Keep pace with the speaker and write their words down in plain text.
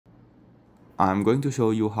I'm going to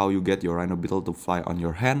show you how you get your rhino beetle to fly on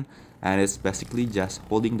your hand, and it's basically just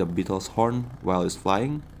holding the beetle's horn while it's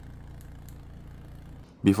flying.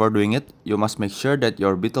 Before doing it, you must make sure that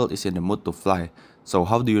your beetle is in the mood to fly. So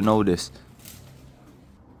how do you know this?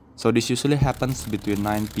 So this usually happens between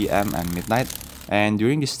 9 PM and midnight, and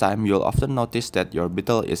during this time you'll often notice that your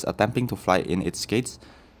beetle is attempting to fly in its cage,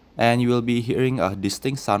 and you will be hearing a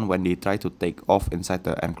distinct sound when they try to take off inside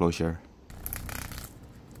the enclosure.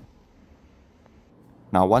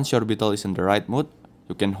 Now once your beetle is in the right mood,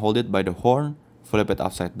 you can hold it by the horn, flip it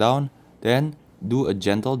upside down, then do a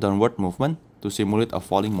gentle downward movement to simulate a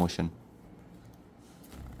falling motion.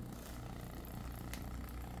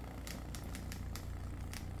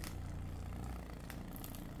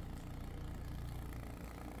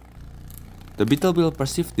 The beetle will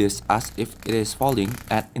perceive this as if it is falling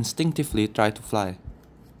and instinctively try to fly.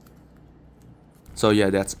 So yeah,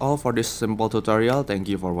 that's all for this simple tutorial. Thank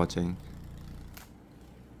you for watching.